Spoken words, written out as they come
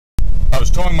was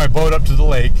towing my boat up to the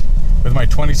lake with my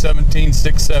 2017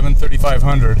 6.7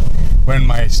 3500 when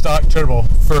my stock turbo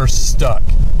first stuck.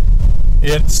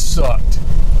 It sucked.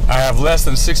 I have less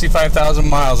than 65,000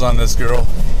 miles on this girl.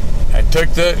 I took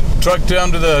the truck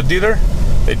down to the dealer.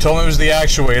 They told me it was the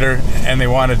actuator and they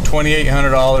wanted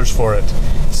 $2,800 for it.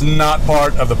 It's not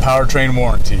part of the powertrain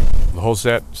warranty. The whole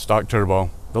set, stock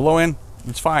turbo. The low end,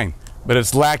 it's fine, but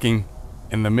it's lacking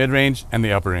in the mid-range and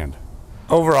the upper end.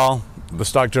 Overall, the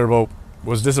stock turbo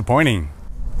was disappointing.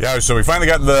 Yeah, so we finally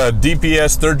got the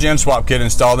DPS 3rd gen swap kit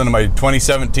installed into my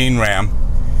 2017 Ram.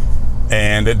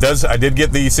 And it does, I did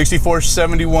get the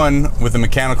 6471 with the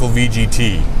mechanical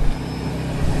VGT.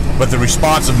 But the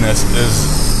responsiveness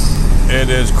it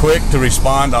is quick to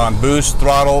respond on boost,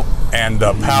 throttle, and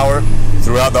power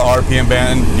throughout the RPM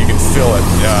band. You can feel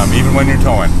it, even when you're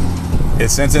towing.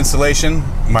 Since installation,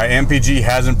 my MPG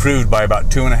has improved by about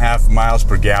 2.5 miles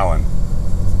per gallon.